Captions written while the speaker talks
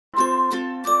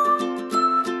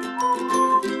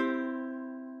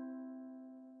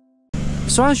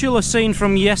So as you'll have seen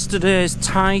from yesterday's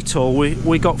title,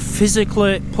 we got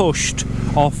physically pushed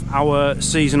off our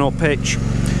seasonal pitch.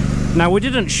 Now, we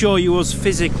didn't show you us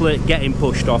physically getting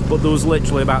pushed off, but there was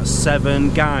literally about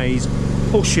 7 guys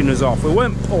pushing us off. We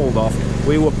weren't pulled off,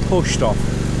 we were pushed off.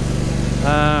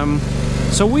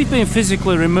 So we've been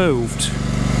physically removed,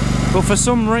 but for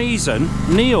some reason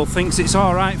Neil thinks it's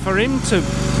alright for him to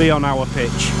be on our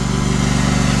pitch.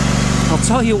 I'll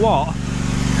tell you what,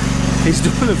 he's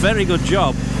done a very good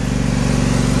job.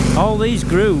 All these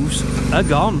grooves are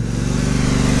gone.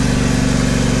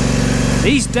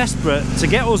 He's desperate to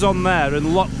get us on there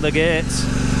and lock the gates.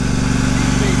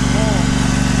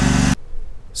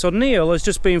 So Neil has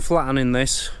just been flattening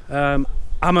this. I'm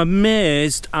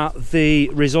amazed at the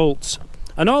results.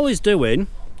 And all he's doing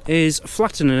is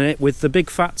flattening it with the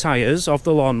big fat tyres of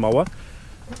the lawnmower.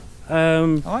 I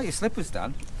like your slippers,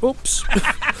 Dan. Oops.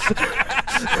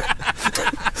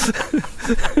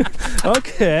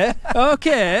 Okay,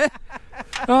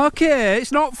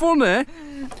 it's not funny.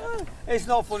 It's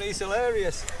not funny, it's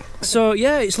hilarious. So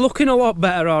yeah, it's looking a lot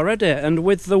better already, and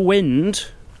with the wind,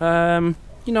 you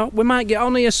know, we might get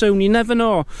on here soon, you never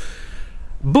know.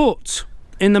 But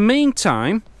in the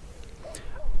meantime,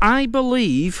 I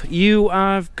believe you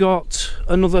have got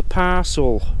another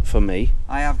parcel for me.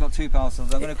 I have got 2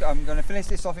 parcels. I'm gonna finish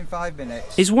this off in 5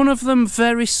 minutes. Is one of them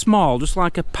very small, just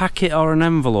like a packet or an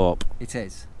envelope? It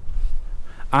is.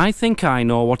 I think I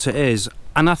know what it is,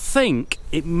 and I think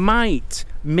it might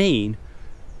mean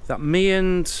that me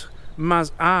and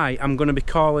I am going to be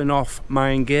calling off my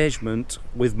engagement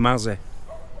with Mazzy.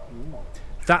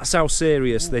 That's how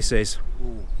serious this is.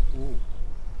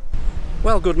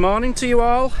 Well, good morning to you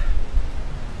all.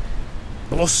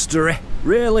 Blustery,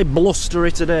 really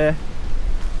blustery today.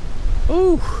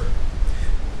 Ooh,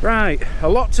 right, a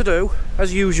lot to do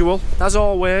as usual, as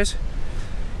always.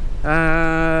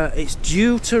 It's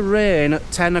due to rain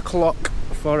at 10 o'clock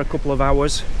for a couple of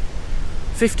hours.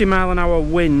 50-mile-an-hour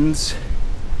winds,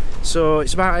 so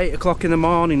it's about 8 o'clock in the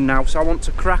morning now, so I want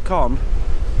to crack on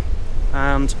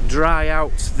and dry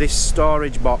out this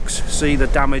storage box. See the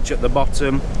damage at the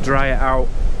bottom, dry it out.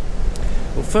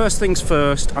 Well, first things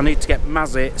first, I need to get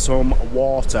Mazzy some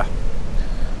water.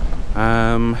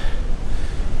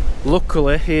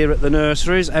 Luckily here at the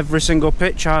nurseries every single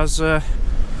pitch has a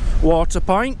water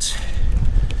point,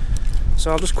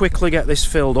 so I'll just quickly get this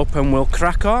filled up and we'll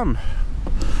crack on.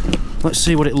 Let's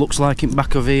see what it looks like in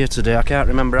back of here today. I can't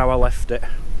remember how I left it.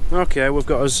 Okay, we've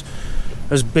got us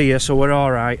beer, so we're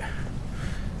alright.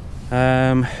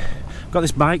 Got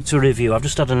this bike to review. I've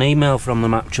just had an email from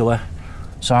them actually,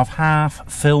 so I've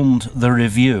half filmed the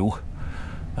review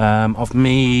of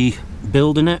me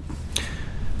building it,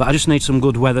 but I just need some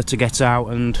good weather to get out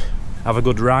and have a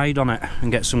good ride on it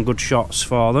and get some good shots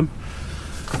for them.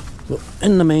 But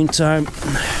in the meantime,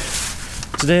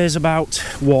 today's about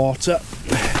water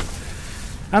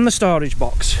and the storage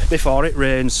box before it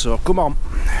rains, so come on.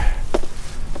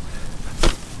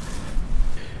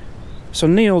 So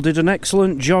Neil did an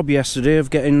excellent job yesterday of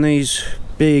getting these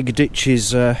big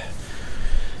ditches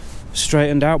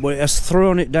straightened out, but it has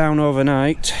thrown it down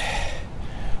overnight,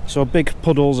 so big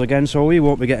puddles again, so we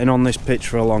won't be getting on this pitch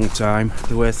for a long time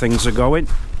the way things are going.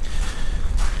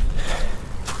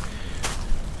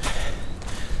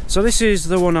 So this is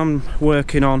the one I'm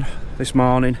working on this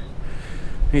morning.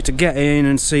 I need to get in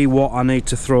and see what I need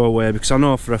to throw away, because I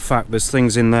know for a fact there's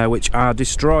things in there which are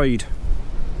destroyed.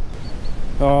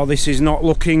 Oh, this is not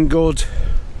looking good.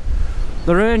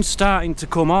 The rain's starting to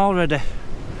come already.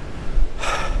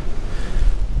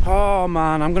 Oh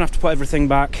man, I'm gonna have to put everything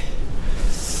back.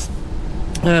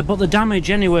 But the damage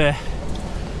anyway,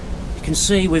 you can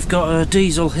see we've got a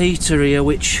diesel heater here,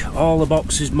 which all the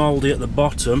box is mouldy at the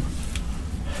bottom.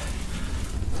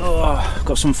 Oh, I've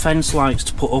got some fence lights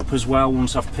to put up as well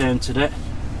once I've painted it.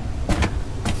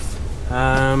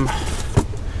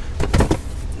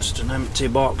 Just an empty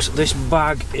box. This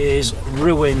bag is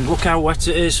ruined. Look how wet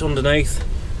it is underneath.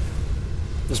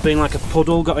 There's been like a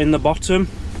puddle got in the bottom,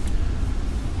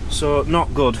 so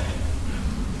not good.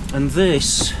 And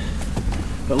this,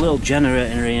 got a little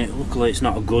generator in it. Luckily it's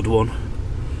not a good one.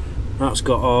 That's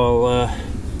got all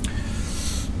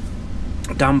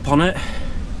damp on it.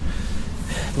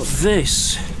 But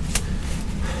this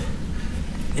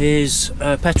is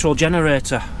a petrol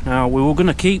generator. Now we were going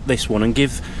to keep this one and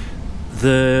give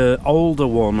the older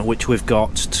one which we've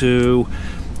got to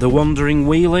the Wandering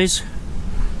Wheelies.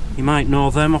 You might know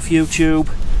them off YouTube,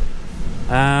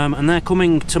 and they're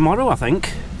coming tomorrow I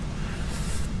think.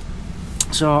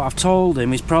 So I've told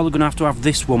him he's probably going to have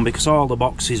this one because all the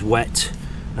box is wet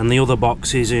and the other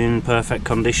box is in perfect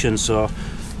condition, so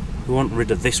we want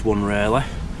rid of this one really.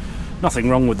 Nothing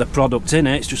wrong with the product in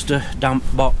it, it's just a damp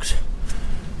box.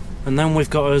 And then we've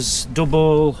got us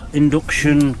double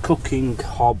induction cooking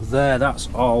hob there, that's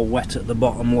all wet at the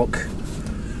bottom, look.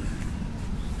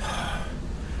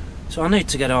 So I need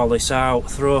to get all this out,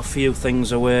 throw a few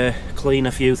things away, clean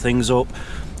a few things up,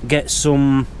 get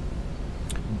some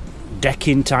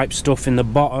decking type stuff in the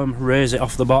bottom, raise it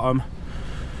off the bottom,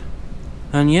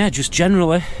 and yeah, just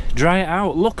generally dry it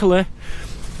out. Luckily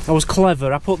I was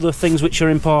clever, I put the things which are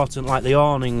important, like the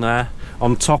awning there,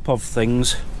 on top of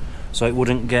things so it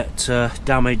wouldn't get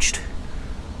damaged.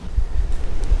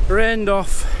 Rained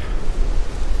off.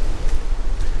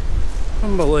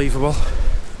 Unbelievable.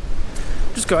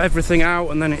 Just got everything out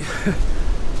and then it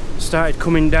started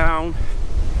coming down.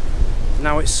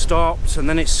 Now it's stopped and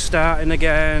then it's starting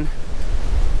again.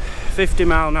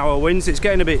 50-mile-an-hour winds, it's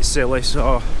getting a bit silly, so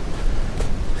I'll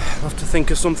have to think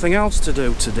of something else to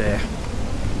do today.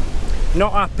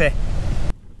 Not happy.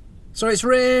 So it's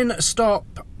rain, stop,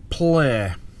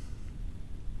 play.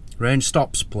 Rain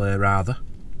stops play, rather.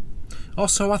 Oh,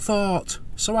 so I thought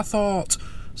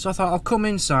I'll come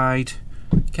inside.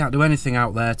 Can't do anything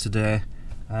out there today.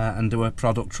 And do a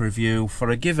product review for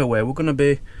a giveaway. We're going to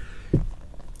be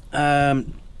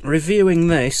reviewing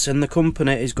this, and the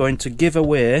company is going to give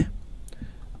away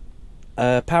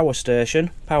a power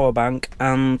station, power bank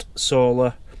and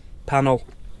solar panel.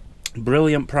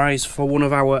 Brilliant prize for one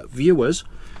of our viewers.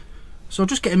 So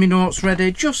just getting my notes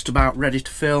ready, just about ready to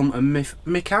film, and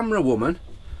my camera woman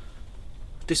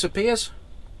disappears.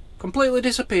 Completely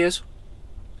disappears.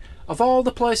 Of all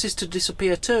the places to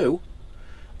disappear to,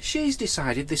 she's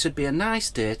decided this would be a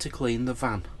nice day to clean the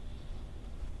van.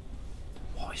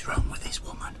 What is wrong with this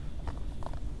woman?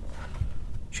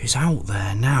 She's out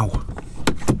there now.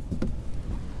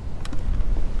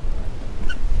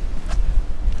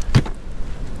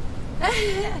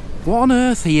 What on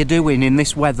earth are you doing in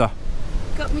this weather?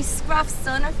 Got me scruff,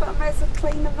 son. I thought I might as well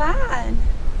clean the van.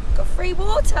 Got free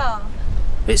water.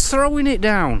 It's throwing it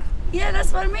down. Yeah,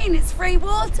 that's what I mean. It's free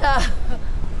water.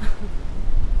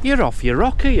 You're off your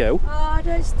rocker, you. Oh, I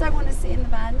just don't want to sit in the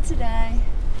van today.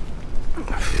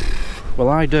 Well,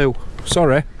 I do.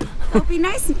 Sorry. It'll be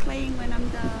nice and clean when I'm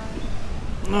done.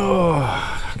 Oh,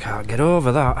 I can't get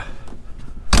over that.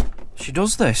 She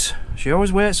does this. She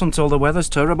always waits until the weather's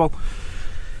terrible.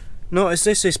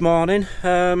 Noticed this morning.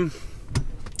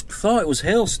 Thought it was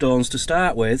hailstones to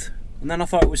start with, and then I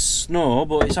thought it was snow,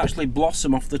 but it's actually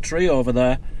blossom off the tree over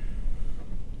there.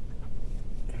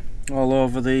 All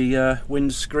over the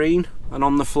windscreen and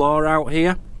on the floor out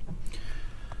here.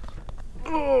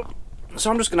 Oh, so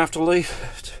I'm just going to have to leave.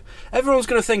 Everyone's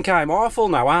going to think I'm awful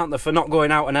now, aren't they, for not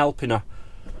going out and helping her.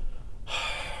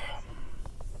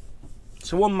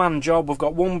 It's a one-man job. We've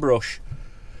got one brush,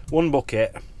 one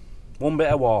bucket, one bit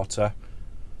of water,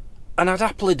 and I'd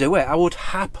happily do it. I would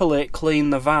happily clean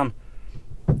the van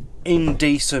in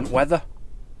decent weather.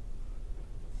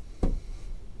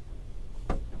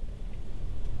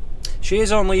 She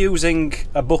is only using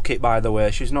a bucket, by the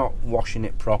way. She's not washing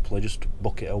it properly, just a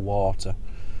bucket of water.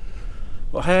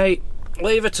 But hey,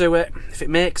 leave her to it. If it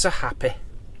makes her happy.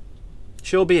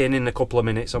 She'll be in a couple of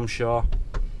minutes, I'm sure.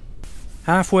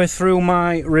 Halfway through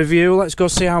my review, let's go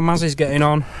see how Mazzy's getting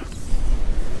on.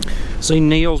 See,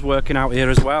 Neil's working out here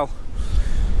as well.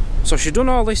 So she's done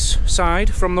all this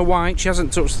side from the white. She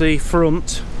hasn't touched the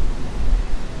front.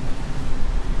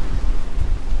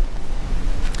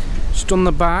 She's done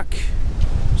the back.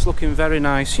 It's looking very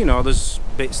nice. You know, there's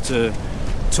bits to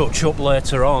touch up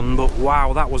later on, but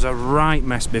wow, that was a right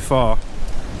mess before.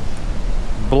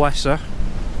 Bless her.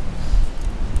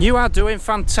 You are doing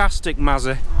fantastic,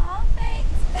 Mazzy. Oh,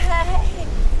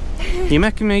 thanks. You're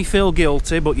making me feel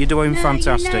guilty, but you're doing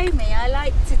fantastic. You know me, I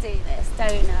like to do this,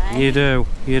 don't I? You do,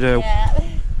 you do. Yeah.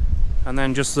 And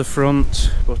then just the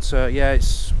front, but yeah,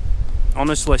 it's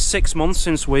honestly 6 months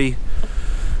since we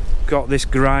got this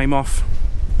grime off.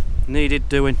 Needed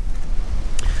doing.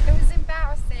 It was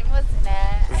embarrassing, wasn't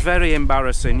it? Very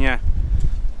embarrassing, yeah.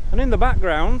 And in the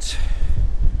background,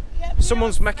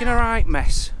 someone's making a right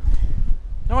mess.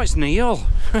 No, it's Neil.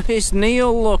 It's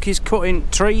Neil, look, he's cutting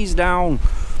trees down.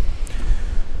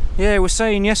 Yeah, we were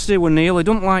saying yesterday with Neil, he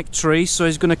doesn't like trees, so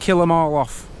he's going to kill them all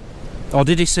off. Or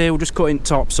did he say we're just cutting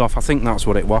tops off? I think that's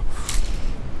what it was.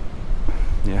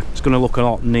 Yeah, it's going to look a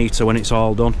lot neater when it's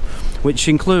all done. Which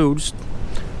includes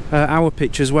our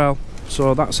pitch as well.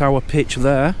 So that's our pitch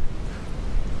there.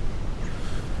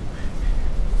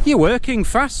 You're working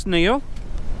fast, Neil.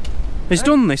 He's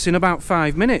done this in about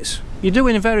 5 minutes. You're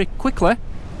doing it very quickly.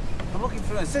 I'm looking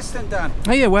for an assistant, Dan.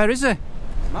 Hey, where is he?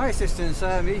 My assistant's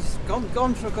he's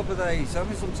gone for a couple of days,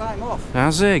 having some time off.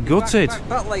 Has he? Gutted.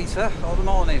 Back later, or the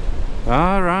morning.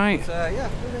 All right. But, yeah.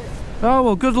 Oh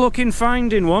well, good luck in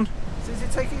finding one. So is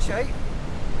it taking shape?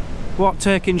 What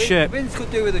taking shape? The bins could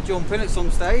do with a jump in at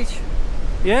some stage.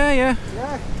 Yeah, yeah.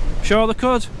 Yeah. Sure they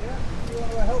could. Yeah. You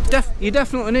want to help You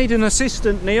definitely need an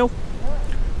assistant, Neil. Yeah.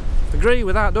 Agree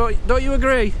with that, don't you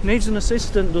agree? Needs an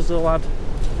assistant, does the lad.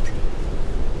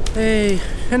 Hey,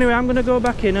 anyway, I'm going to go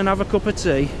back in and have a cup of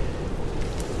tea.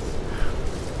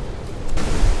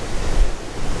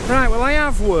 Right, well I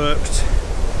have worked.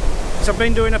 So I've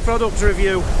been doing a product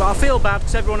review, but I feel bad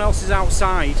because everyone else is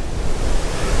outside.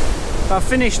 But I've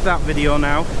finished that video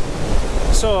now.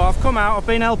 So I've come out, I've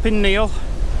been helping Neil.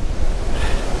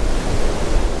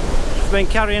 I've been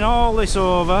carrying all this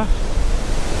over.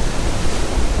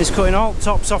 He's cutting all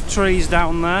tops off trees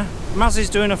down there. Mazzy's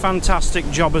doing a fantastic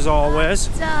job as always.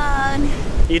 Done.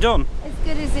 You done? As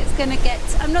good as it's going to get.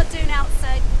 I'm not doing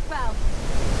outside. Well,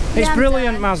 it's yeah,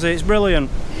 brilliant, Mazzy. It's brilliant.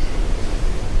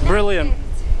 Brilliant.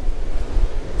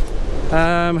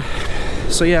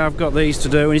 So yeah, I've got these to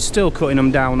do, and he's still cutting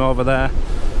them down over there.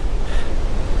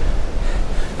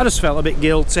 I just felt a bit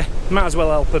guilty. Might as well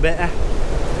help a bit. You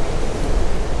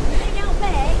can help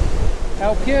me.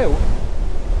 Help you?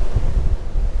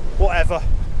 Whatever.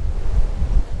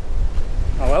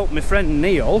 I'll help my friend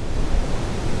Neil.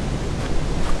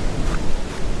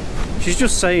 She's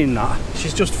just saying that.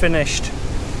 She's just finished.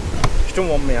 She don't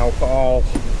want me help at all.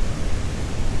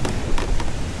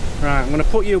 Right, I'm going to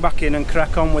put you back in and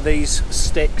crack on with these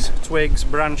sticks, twigs,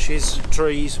 branches,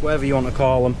 trees, whatever you want to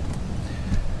call them.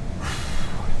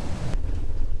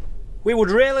 We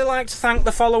would really like to thank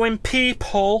the following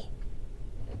people.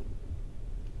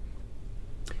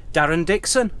 Darren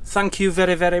Dixon, thank you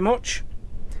very, very much.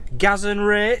 Gaz and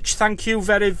Rach, thank you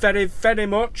very, very, very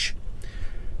much.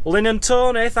 Lynn and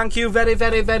Tony, thank you very,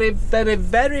 very, very, very,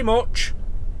 very much.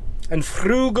 And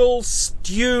Frugal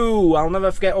Stew, I'll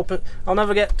never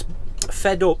get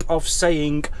fed up of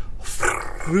saying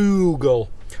frugal.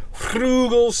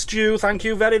 Frugal Stew, thank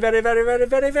you very, very, very, very,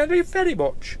 very, very, very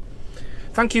much.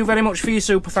 Thank you very much for your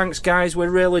super thanks, guys. We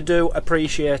really do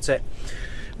appreciate it.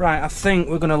 Right, I think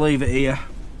we're going to leave it here.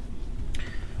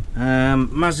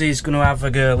 Mazzy's going to have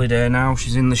a girly day now.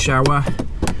 She's in the shower.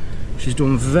 She's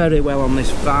done very well on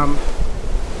this van.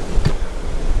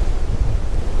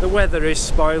 The weather is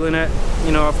spoiling it.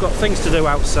 You know, I've got things to do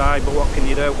outside, but what can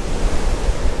you do?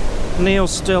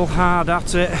 Neil's still hard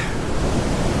at it.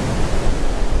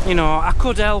 You know, I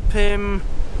could help him.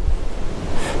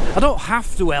 I don't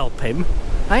have to help him.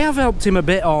 I have helped him a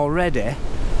bit already.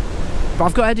 But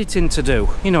I've got editing to do.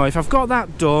 You know, if I've got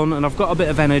that done and I've got a bit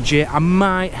of energy, I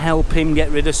might help him get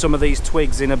rid of some of these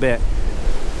twigs in a bit.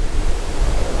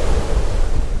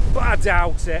 But I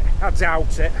doubt it. I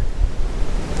doubt it.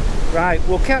 Right,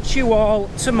 we'll catch you all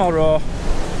tomorrow.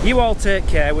 You all take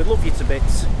care. We love you to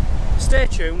bits. Stay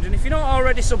tuned, and if you're not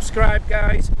already subscribed,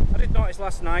 guys, I did notice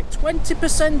last night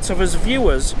 20% of us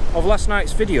viewers of last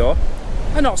night's video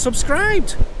are not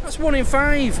subscribed. That's 1 in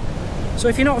 5. So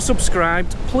if you're not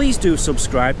subscribed, please do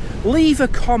subscribe. Leave a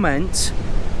comment.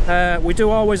 We do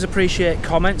always appreciate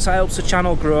comments. That helps the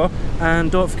channel grow. And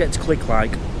don't forget to click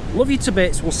like. Love you to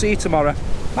bits. We'll see you tomorrow.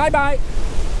 Bye bye.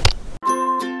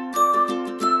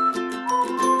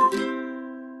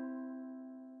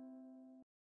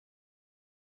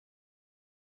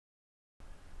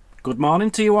 Good morning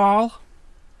to you all.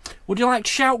 Would you like to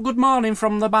shout good morning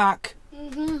from the back?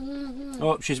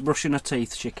 Oh, she's brushing her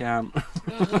teeth, she can't.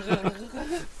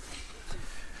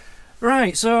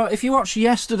 Right, so if you watched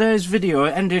yesterday's video,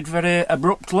 it ended very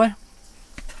abruptly.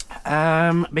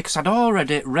 Because I'd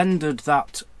already rendered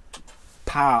that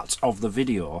part of the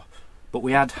video, but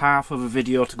we had half of a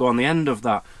video to go on the end of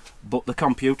that, but the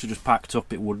computer just packed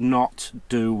up. It would not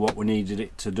do what we needed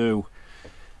it to do.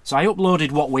 So I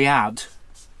uploaded what we had.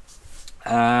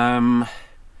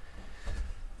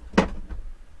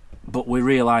 But we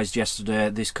realised yesterday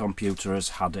this computer has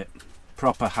had it.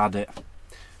 Proper had it.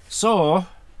 So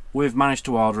we've managed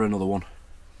to order another one.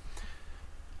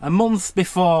 A month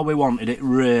before we wanted it,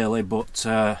 really, but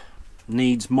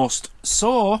needs must.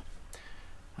 So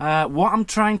what I'm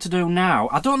trying to do now,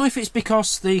 I don't know if it's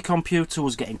because the computer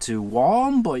was getting too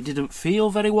warm, but it didn't feel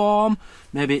very warm.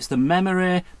 Maybe it's the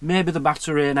memory, maybe the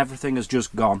battery and everything has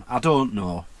just gone. I don't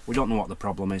know. We don't know what the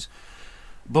problem is.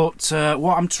 But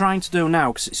what I'm trying to do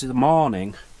now, because it's in the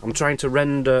morning, I'm trying to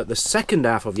render the second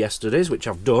half of yesterday's, which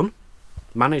I've done,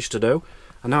 managed to do,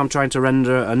 and now I'm trying to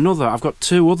render another. I've got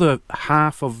 2 other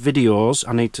half of videos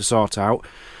I need to sort out,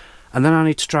 and then I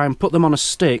need to try and put them on a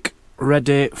stick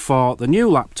ready for the new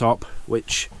laptop,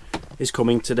 which is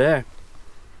coming today.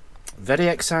 Very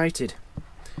excited,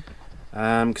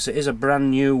 because it is a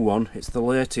brand new one. It's the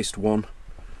latest one.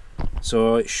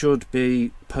 so it should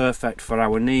be perfect for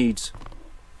our needs.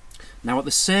 Now at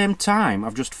the same time,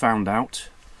 I've just found out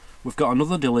we've got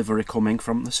another delivery coming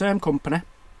from the same company,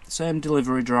 same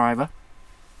delivery driver.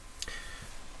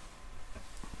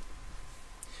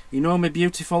 You know my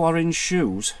beautiful orange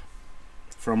shoes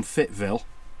from Fitville,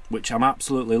 which I'm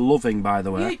absolutely loving, by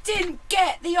the way. You didn't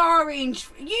get the orange.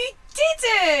 You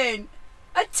didn't.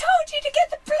 I told you to get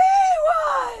the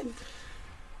blue one.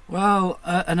 Well,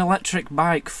 an electric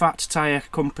bike fat tyre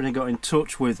company got in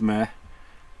touch with me.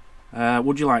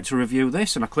 Would you like to review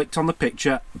this? And I clicked on the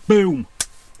picture. Boom!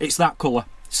 It's that colour.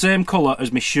 Same colour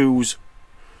as my shoes.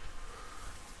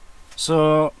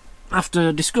 So,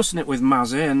 after discussing it with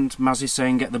Mazzy, and Mazzy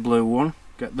saying get the blue one,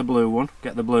 get the blue one,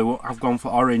 get the blue one, I've gone for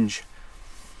orange.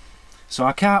 So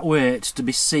I can't wait to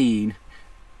be seen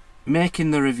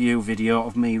making the review video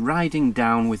of me riding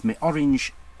down with my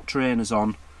orange trainers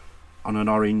on an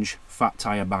orange fat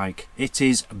tyre bike. It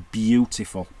is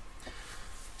beautiful.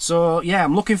 So yeah,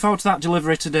 I'm looking forward to that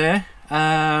delivery today.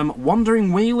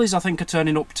 Wandering Wheelies I think are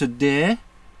turning up today,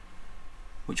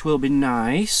 which will be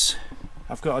nice.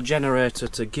 I've got a generator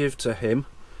to give to him.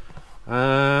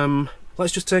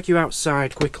 Let's just take you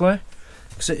outside quickly,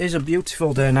 because it is a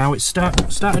beautiful day now. It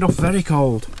started off very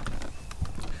cold.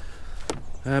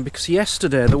 Because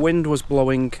yesterday the wind was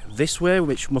blowing this way,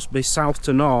 which must be south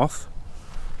to north,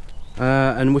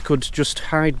 and we could just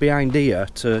hide behind here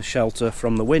to shelter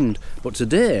from the wind. But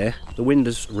today the wind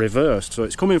has reversed, so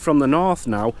it's coming from the north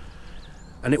now,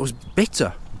 and it was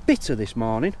bitter this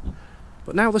morning.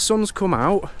 But now the sun's come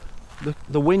out,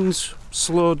 the wind's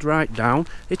slowed right down.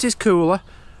 It is cooler,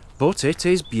 but it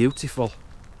is beautiful.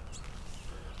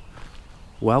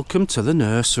 Welcome to the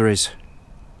nurseries.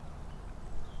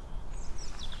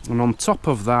 And on top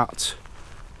of that,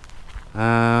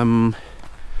 I've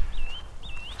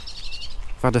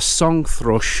had a song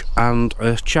thrush and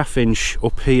a chaffinch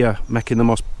up here making the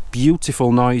most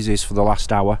beautiful noises for the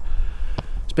last hour.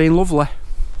 It's been lovely.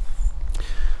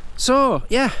 So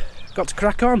yeah, got to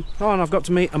crack on. Oh, and I've got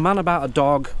to meet a man about a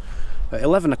dog at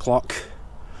 11 o'clock.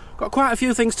 Got quite a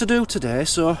few things to do today,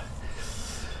 so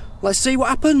let's see what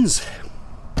happens.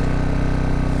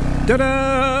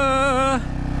 Ta-da!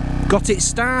 Got it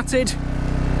started.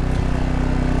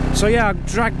 So yeah, I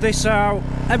dragged this out.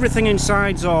 Everything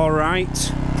inside's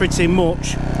alright, pretty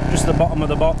much. Just the bottom of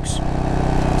the box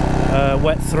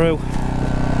wet through.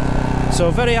 So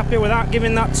very happy with that,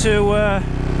 giving that to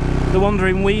the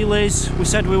Wandering Wheelies. We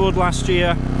said we would last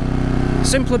year,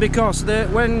 simply because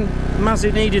when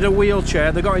Mazzy needed a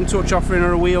wheelchair, they got in touch offering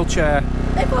her a wheelchair.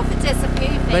 They've offered us a few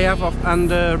things. They have,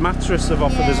 and a mattress have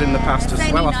offered us in the past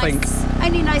as well, I think.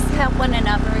 Only nice to help one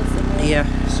another, isn't it? Yeah,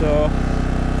 so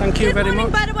thank you very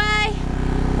much. Good morning, by the way.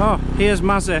 Oh, here's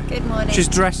Mazzy. Good morning. She's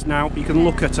dressed now, you can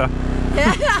look at her.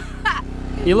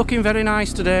 You're looking very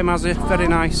nice today, Mazzy, very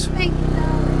nice. Thank you.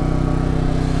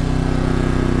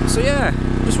 So yeah,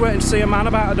 just waiting to see a man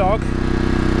about a dog,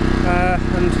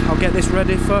 and I'll get this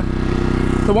ready for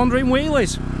the Wandering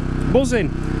Wheelies.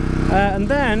 Buzzing. And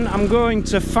then I'm going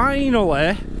to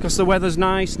finally, because the weather's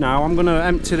nice now, I'm going to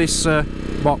empty this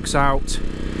box out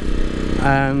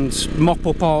and mop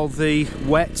up all the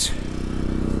wet.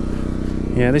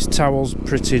 Yeah, this towel's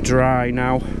pretty dry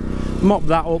now. Mop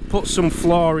that up, put some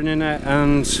flooring in it,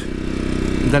 and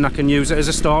then I can use it as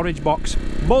a storage box.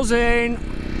 Buzzing!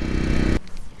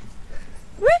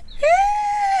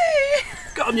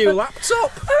 Got a new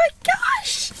laptop! Oh my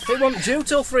gosh! It wasn't due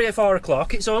till 3 or 4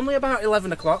 o'clock, it's only about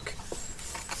 11 o'clock.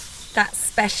 That's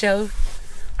special.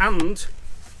 And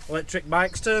electric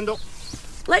bikes turned up.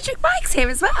 Electric bikes here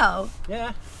as well?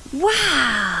 Yeah.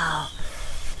 Wow!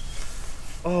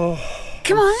 Oh,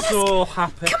 come on, so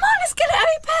happy. Come on, let's get it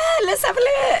open. Let's have a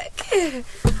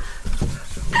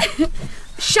look.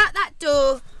 Shut that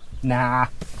door. Nah.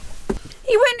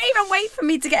 You wouldn't even wait for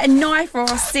me to get a knife or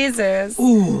scissors.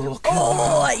 Ooh, look at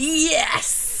that.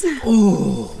 Yes.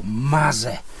 Ooh,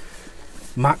 Mazzy.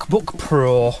 MacBook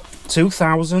Pro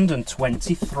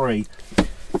 2023.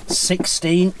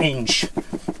 16 inch.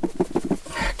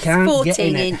 Can't 14 get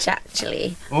in inch it.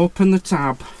 actually. Open the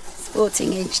tab.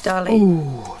 14 inch, darling.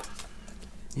 Ooh.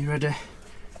 You ready?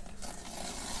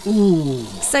 Ooh.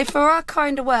 So for our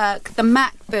kind of work, the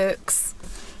MacBooks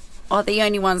are the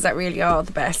only ones that really are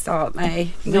the best, aren't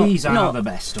they? These are the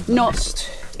best of the best.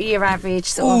 Not your average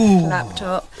sort of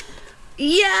laptop.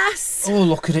 Yes! Oh,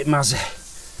 look at it, Mazzy.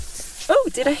 Oh,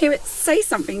 did I hear it say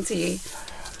something to you?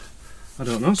 I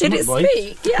don't know. Did it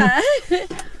speak? Yeah.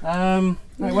 Right,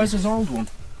 where's his old one?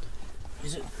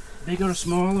 Is it bigger or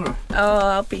smaller?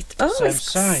 Oh, same it's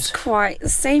size. quite the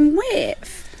same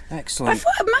width. Excellent. I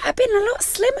thought it might have been a lot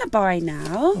slimmer by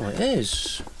now. Oh, it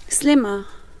is. Slimmer.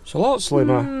 It's a lot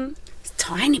slimmer. It's a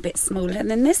tiny bit smaller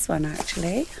than this one,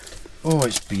 actually. Oh,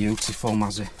 it's beautiful,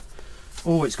 Mazzy.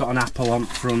 Oh, it's got an apple on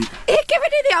front. Here, get rid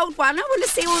of the old one. I want to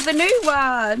see all the new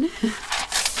one.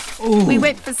 Ooh. We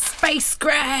went for space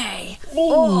grey.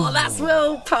 Oh, that's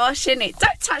real posh, isn't it?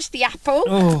 Don't touch the apple.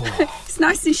 Oh. It's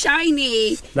nice and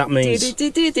shiny. That means... I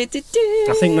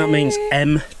think that means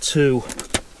M2.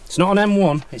 It's not an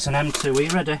M1, it's an M2. Are you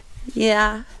ready?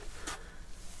 Yeah.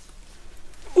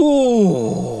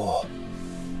 Oh.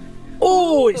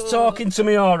 Oh, it's talking to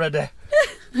me already.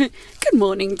 Good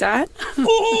morning, Dad.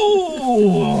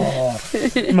 Oh,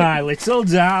 my little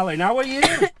darling, how are you?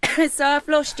 So I've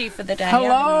lost you for the day.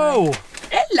 Hello.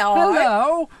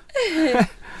 Hello. Hello.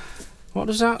 What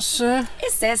does that say?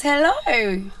 It says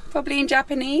hello. Probably in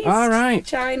Japanese. All right.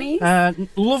 Chinese.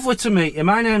 Lovely to meet you.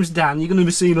 My name's Dan. You're going to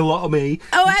be seeing a lot of me.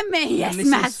 Oh, and me. Yes,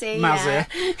 Mazzy. Mazzy.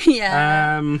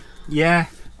 Yeah. Yeah.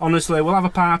 Honestly, we'll have a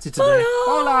party today.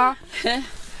 Hola. Hola.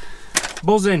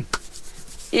 Buzzing.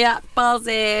 Yeah,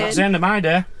 buzzing. That's the end of my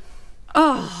day.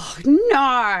 Oh,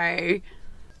 no.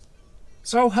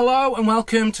 So, hello and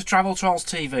welcome to Travel Trolls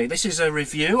TV. This is a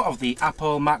review of the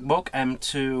Apple MacBook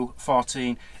M2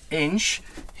 14-inch.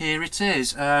 Here it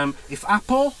is. If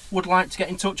Apple would like to get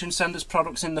in touch and send us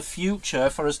products in the future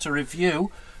for us to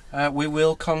review, we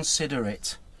will consider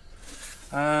it.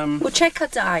 We'll check our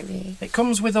diary. It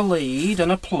comes with a lead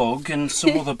and a plug and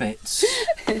some other bits.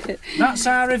 That's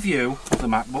our review of the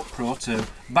MacBook Pro 2.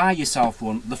 Buy yourself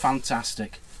one, they're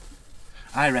fantastic.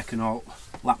 I reckon all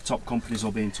laptop companies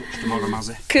will be in touch tomorrow,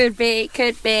 Mazzy. Could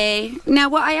be. Now,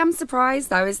 what I am surprised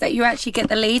though is that you actually get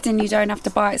the lead and you don't have to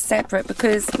buy it separate,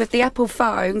 because with the Apple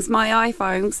phones, my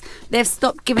iPhones, they've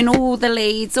stopped giving all the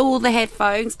leads, all the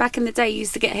headphones. Back in the day, you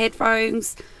used to get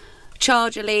headphones,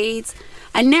 charger leads,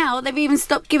 and now they've even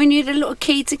stopped giving you the little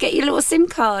key to get your little SIM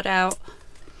card out.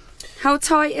 How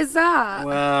tight is that?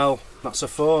 Well, that's a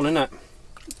phone, isn't it?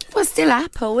 Well, still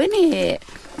Apple, isn't it?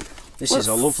 This is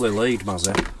a lovely lead,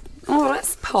 Mazzy. Oh,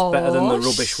 that's posh. Better than the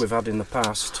rubbish we've had in the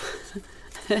past.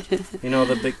 You know,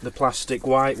 the plastic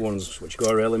white ones which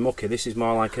go really mucky. This is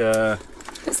more like a...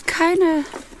 It's kind of...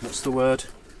 What's the word?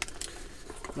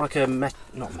 Like a not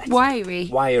metal. Wiry.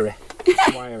 Wiry.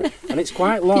 Wiry. And it's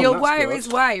quite long. Your that's wire good. is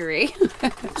wiry.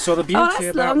 So the beauty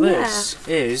about this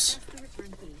is...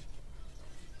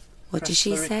 What did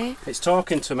she say? It's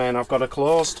talking to me and I've got it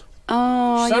closed.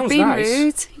 Oh, Sounds you're being nice.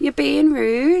 rude. You're being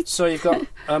rude. So you've got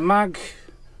a mag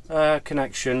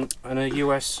connection and a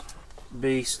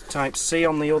USB type C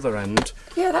on the other end.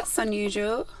 Yeah, that's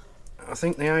unusual. I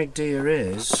think the idea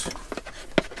is...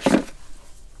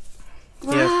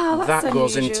 Wow, yeah, that's that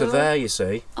goes unusual. into there, you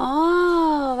see.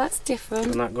 Oh, that's different.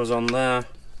 And that goes on there.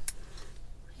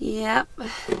 Yep.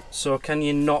 So can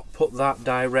you not put that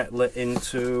directly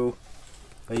into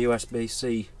a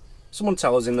USB-C? Someone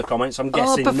tell us in the comments. I'm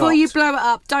guessing not. Before you blow it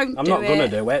up, don't I'm do it. not going to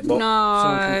do it, but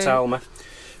someone can tell me.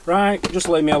 Right, just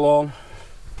leave me alone.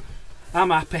 I'm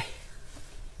happy.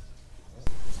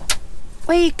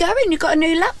 Where are you going? You've got a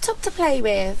new laptop to play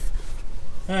with.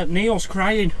 Neil's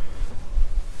crying.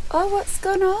 Oh, what's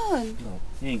gone on? No,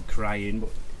 he ain't crying, but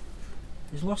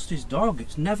he's lost his dog.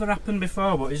 It's never happened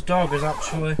before, but his dog has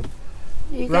actually...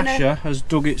 Rasha has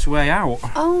dug its way out.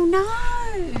 Oh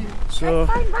no! So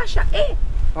Go find Rasha. Here.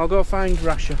 I'll go find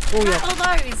Rasha. Oh yeah.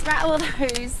 Rattle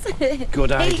those.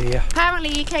 Good idea. Apparently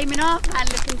he came in our pan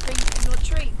looking for your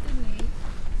treats, didn't he?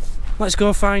 Let's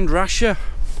go find Rasha.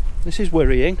 This is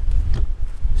worrying.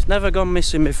 It's never gone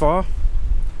missing before.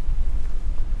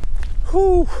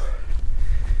 Whew.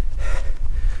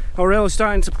 I'm really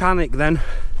starting to panic then.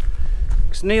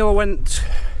 Because Neil went...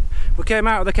 We came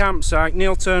out of the campsite,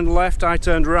 Neil turned left, I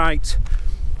turned right.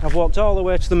 I've walked all the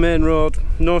way to the main road,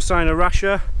 no sign of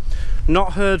Rasha,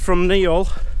 not heard from Neil,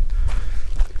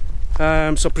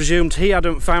 so presumed he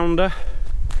hadn't found her.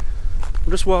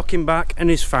 I'm just walking back and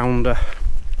he's found her.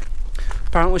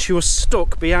 Apparently she was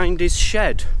stuck behind his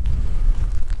shed.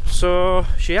 So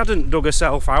she hadn't dug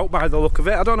herself out by the look of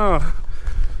it, I don't know.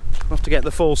 I'll have to get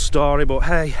the full story, but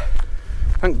hey,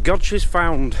 thank God she's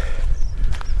found.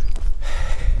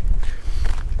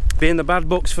 Be in the bad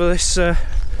books for this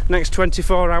next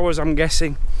 24 hours, I'm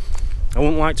guessing. I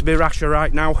wouldn't like to be Rasha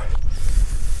right now.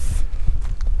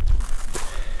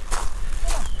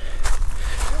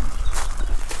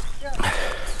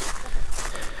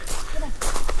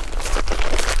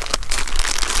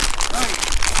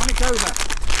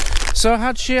 So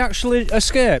had she actually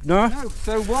escaped? No. No.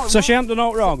 So what? So she hadn't done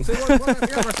aught wrong. So what,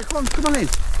 come on in.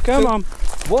 Come on.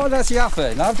 What has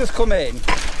happened? I've just come in.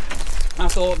 I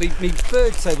thought my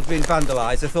bird table's been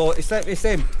vandalised. I thought it's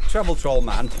him. travel troll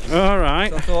man. All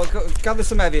right. So I thought, gather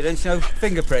some evidence, you know,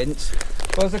 fingerprints.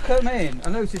 But as I come in, I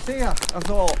noticed here. I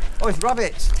thought, oh, it's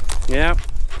rabbits. Yeah.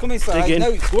 Come inside. Digging.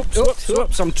 No, Whoops, whoops,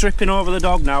 whoops. I'm tripping over the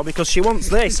dog now because she wants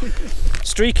this.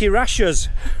 Streaky rashers.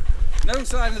 No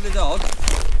sign of the dog.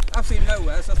 Absolutely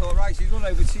nowhere. So I thought, right, she's run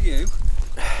over to you.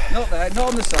 Not there, not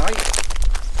on the site.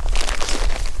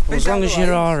 Well, as long as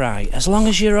you're all right. As long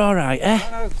as you're all right, eh?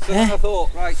 I know. So then I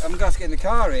thought, right, I'm going to get in the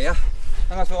car here.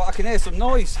 And I thought, I can hear some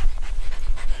noise.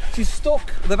 She's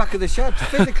stuck at the back of the shed.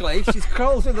 Physically, she's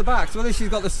crawled through the back. So whether she's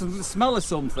got the smell of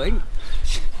something.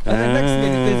 And then next to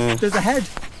me, there's a head.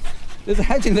 There's a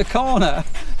head in the corner.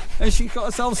 And she got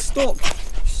herself stuck.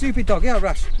 Stupid dog. Yeah,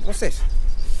 Rash. What's this?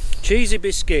 Cheesy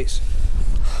biscuits.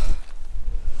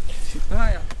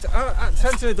 Right,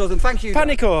 10 to a dozen. Thank you.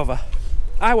 Panic over.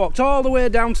 I walked all the way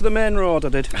down to the main road, I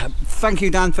did. Thank you,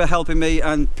 Dan, for helping me,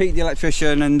 and Pete, the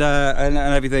electrician, and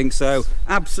everything. So,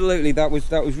 absolutely, that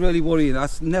was really worrying.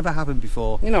 That's never happened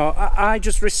before. You know, I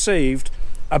just received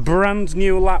a brand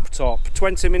new laptop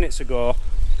 20 minutes ago,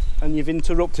 and you've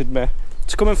interrupted me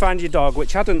to come and find your dog,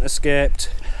 which hadn't escaped,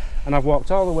 and I've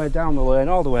walked all the way down the lane,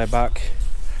 all the way back.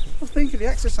 Well, think of the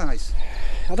exercise.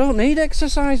 I don't need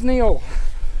exercise, Neil.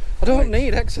 I don't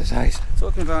need exercise.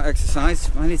 Talking about exercise,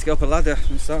 I need to go up a ladder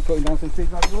and start cutting down some trees.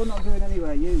 You're not going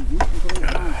anywhere, you can go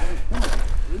down.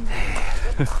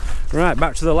 Right,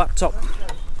 back to the laptop.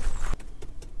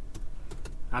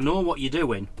 I know what you're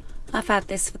doing. I've had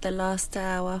this for the last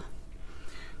hour.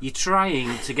 You're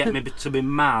trying to get me to be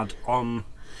mad on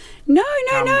No.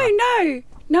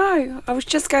 I was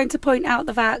just going to point out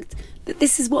the fact that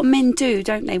this is what men do,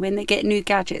 don't they, when they get new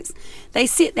gadgets? They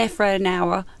sit there for an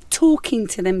hour talking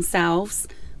to themselves,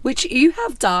 which you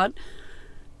have done,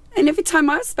 and every time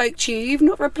I spoke to you, you've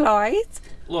not replied.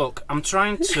 Look, I'm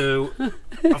trying to...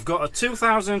 I've got a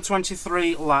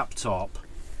 2023 laptop,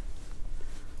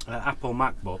 Apple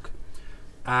MacBook,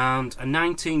 and a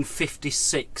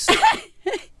 1956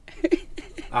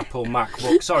 Apple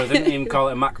MacBook. Sorry, they didn't even call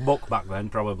it a MacBook back then,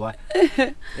 probably.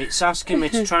 It's asking me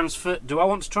to transfer... Do I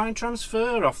want to try and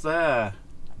transfer off there?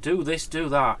 Do this, do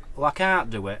that. Well, I can't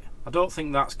do it. I don't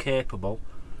think that's capable.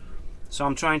 So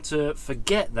I'm trying to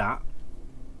forget that.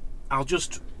 I'll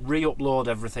just re-upload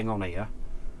everything on here.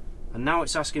 And now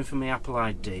it's asking for my Apple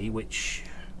ID, which,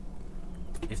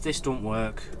 if this don't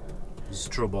work, is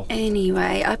trouble.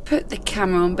 Anyway, I put the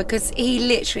camera on because he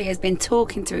literally has been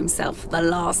talking to himself for the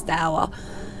last hour.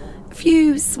 A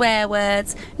few swear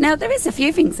words. Now, there is a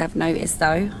few things I've noticed,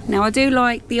 though. Now, I do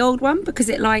like the old one because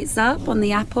it lights up on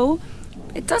the Apple.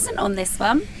 It doesn't on this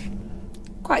one.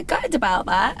 Quite good about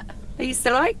that. I used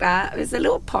to like that. It was a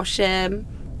little posh,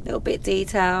 little bit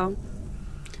detail.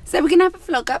 So we're gonna have a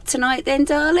vlog up tonight then,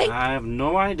 darling? I have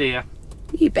no idea.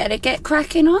 You better get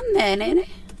cracking on then, innit?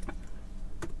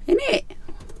 Innit?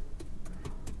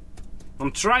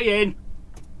 I'm trying.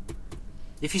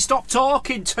 If you stop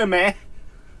talking to me,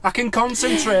 I can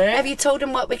concentrate. Have you told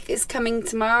him what is coming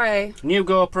tomorrow? New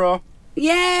GoPro.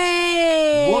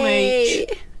 Yay! One each.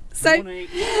 So, One each.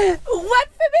 one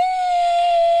for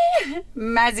me!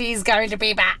 Mazzy's going to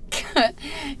be back.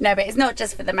 No, but it's not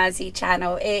just for the Mazzy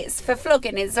channel, it's for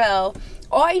vlogging as well.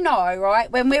 I know, right,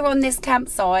 when we're on this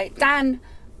campsite, Dan,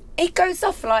 it goes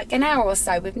off for like an hour or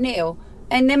so with Neil,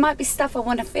 and there might be stuff I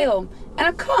want to film, and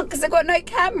I can't because I've got no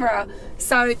camera.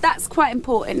 So that's quite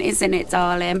important, isn't it,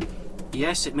 darling?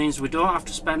 Yes, it means we don't have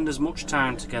to spend as much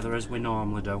time together as we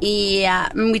normally do. Yeah,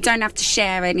 and we don't have to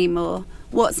share anymore.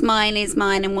 What's mine is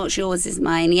mine and what's yours is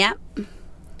mine, yeah?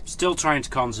 Still trying to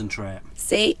concentrate.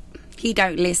 See? He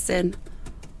don't listen.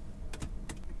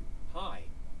 Hi,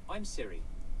 I'm Siri.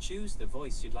 Choose the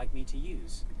voice you'd like me to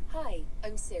use. Hi,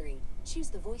 I'm Siri. Choose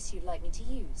the voice you'd like me to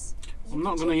use. I'm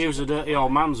not going to use a dirty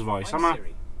old man's voice, am I?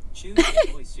 Siri. Choose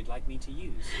the voice you'd like me to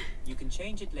use. You can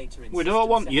change it later in We don't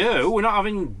want you. We're not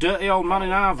having dirty old man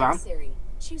in our van. Siri.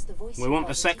 Choose the voice We want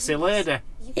a sexy lady.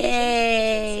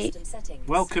 Yay!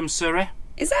 Welcome, Siri.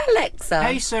 Is that Alexa?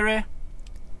 Hey, Siri.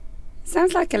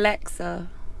 Sounds like Alexa.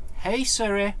 Hey,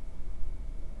 Siri.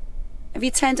 Have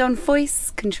you turned on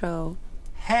voice control?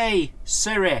 Hey,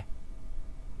 Siri.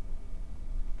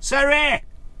 Siri!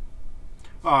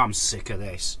 Oh, I'm sick of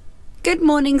this. Good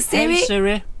morning, Siri. Hey,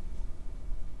 Siri.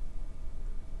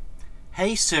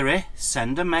 Hey, Siri,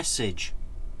 send a message.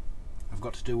 I've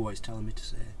got to do what it's telling me to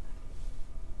say.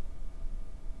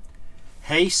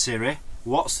 Hey, Siri,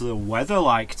 what's the weather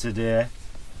like today?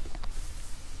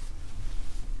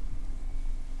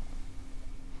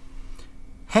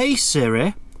 Hey,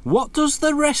 Siri, what does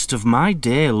the rest of my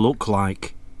day look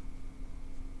like?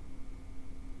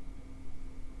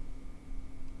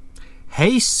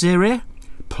 Hey, Siri,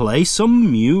 play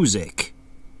some music.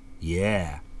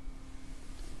 Yeah.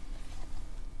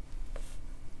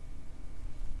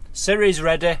 Siri's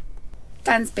ready.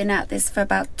 Dan's been at this for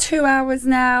about 2 hours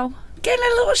now. Getting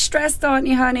a little stressed, aren't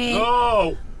you, honey?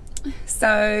 Oh!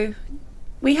 So,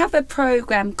 we have a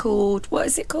program called, what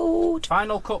is it called?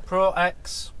 Final Cut Pro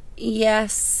X.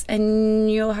 Yes,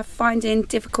 and you'll have finding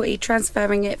difficulty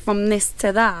transferring it from this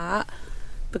to that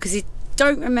because he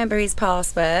don't remember his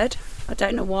password. I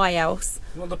don't know why else.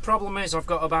 Well, the problem is I've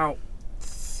got about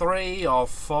 3 or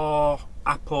 4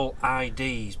 Apple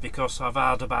IDs because I've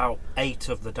had about 8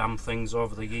 of the damn things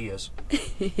over the years.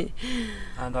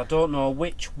 And I don't know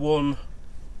which one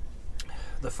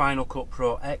the Final Cut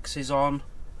Pro X is on.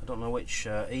 I don't know which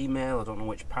email, I don't know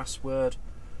which password.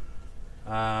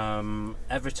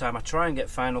 Every time I try and get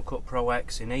Final Cut Pro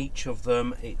X in each of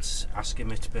them, it's asking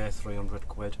me to pay 300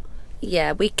 quid.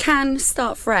 Yeah, we can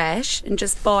start fresh and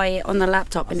just buy it on the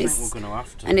laptop, I think we're going to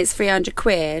have to. And it's 300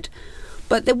 quid.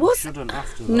 But there was... We shouldn't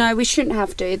have to, though. No, we shouldn't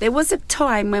have to. There was a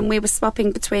time when we were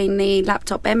swapping between the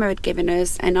laptop Emma had given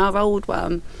us and our old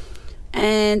one.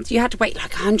 And you had to wait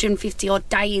like 150 odd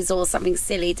days or something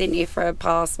silly, didn't you, for a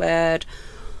password?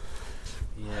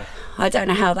 Yeah. I don't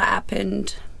know how that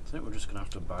happened. I think we're just going to have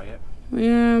to buy it.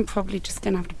 Probably just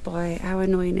going to have to buy it. How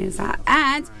annoying is that?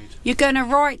 And Right. you're going to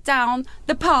write down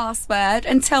the password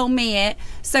and tell me it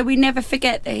so we never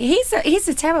forget that. He's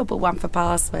a terrible one for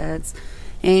passwords.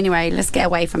 Anyway, let's get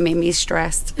away from him. He's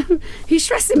stressed. He's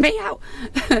stressing me out.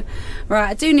 Right,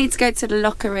 I do need to go to the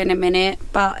locker in a minute,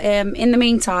 but in the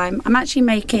meantime, I'm actually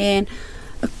making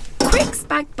a quick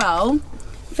spag bowl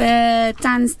for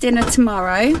Dan's dinner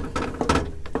tomorrow.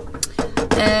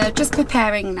 Just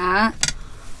preparing that.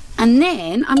 And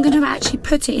then I'm going to actually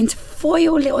put it into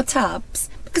foil little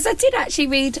tubs because I did actually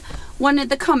read one of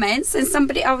the comments and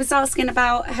somebody, I was asking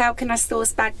about how can I store a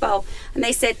spag bowl, and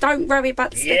they said don't worry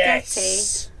about the spaghetti.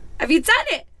 Yes! Have you done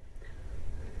it?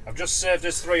 I've just saved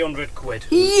us 300 quid.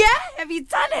 Yeah, have you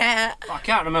done it? I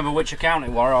can't remember which account it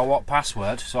was or what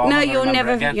password, so I'll No,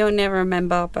 never you'll never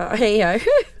remember, but here you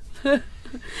go.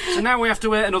 So now we have to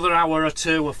wait another hour or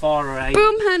 2 or 4 or 8.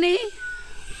 Boom, honey.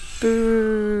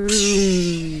 Boom.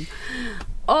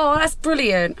 Oh, that's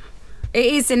brilliant. It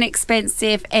is an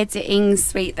expensive editing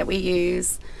suite that we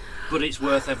use. But it's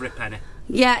worth every penny.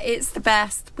 Yeah, it's the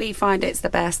best. We find it's the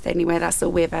best anyway. That's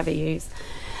all we've ever used.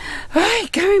 Right,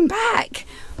 going back.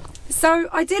 So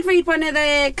I did read one of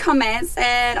the comments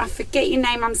and I forget your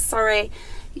name, I'm sorry.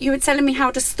 You were telling me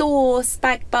how to store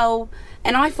spag bowl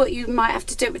and I thought you might have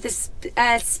to do it with this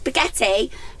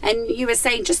spaghetti, and you were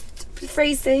saying just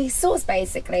freeze the sauce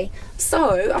basically.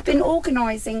 So I've been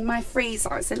organising my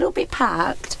freezer. It's a little bit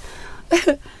packed.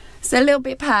 It's a little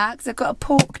bit packed. I've got a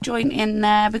pork joint in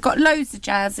there. We've got loads of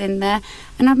jazz in there.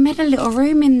 And I've made a little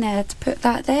room in there to put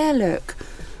that there, look.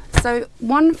 So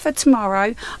one for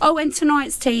tomorrow. Oh, and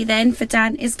tonight's tea then for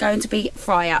Dan is going to be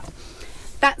fry up.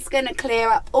 That's going to clear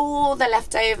up all the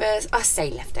leftovers. I say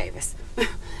leftovers.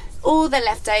 All the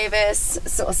leftovers,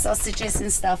 sort of sausages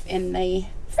and stuff in the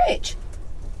fridge.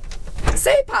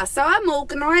 Super. So I'm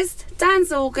organised,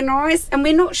 Dan's organised, and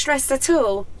we're not stressed at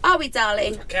all. Are we,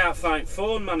 darling? I can't find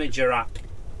phone manager app.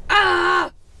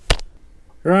 Ah!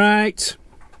 Right.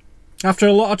 After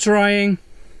a lot of trying,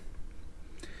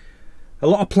 a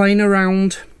lot of playing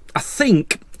around, I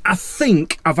think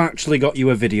I've actually got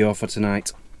you a video for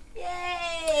tonight.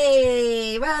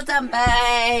 Yay! Well done,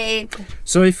 babe.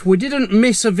 So if we didn't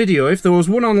miss a video, if there was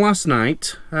one on last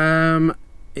night,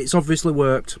 it's obviously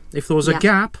worked. If there was a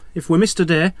gap, if we missed a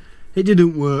day, it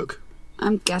didn't work.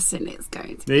 I'm guessing it's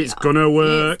going to be It's gonna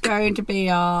work. It's going to be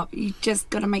up. You just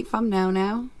got to make thumbnail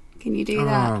now. Can you do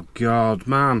that? Oh God,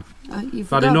 man. You I've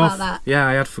forgot had enough. about that. Yeah,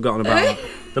 I had forgotten about that.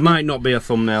 There might not be a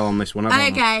thumbnail on this one. I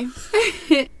don't know.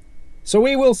 Okay. So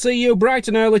we will see you bright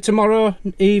and early tomorrow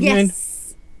evening.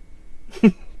 Yes.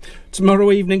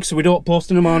 Tomorrow evening, so we don't post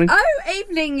in the morning. Oh,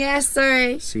 evening. Yes,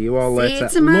 sorry. See you all See you later.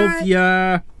 tomorrow. Love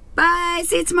ya. Bye.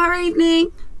 See you tomorrow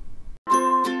evening.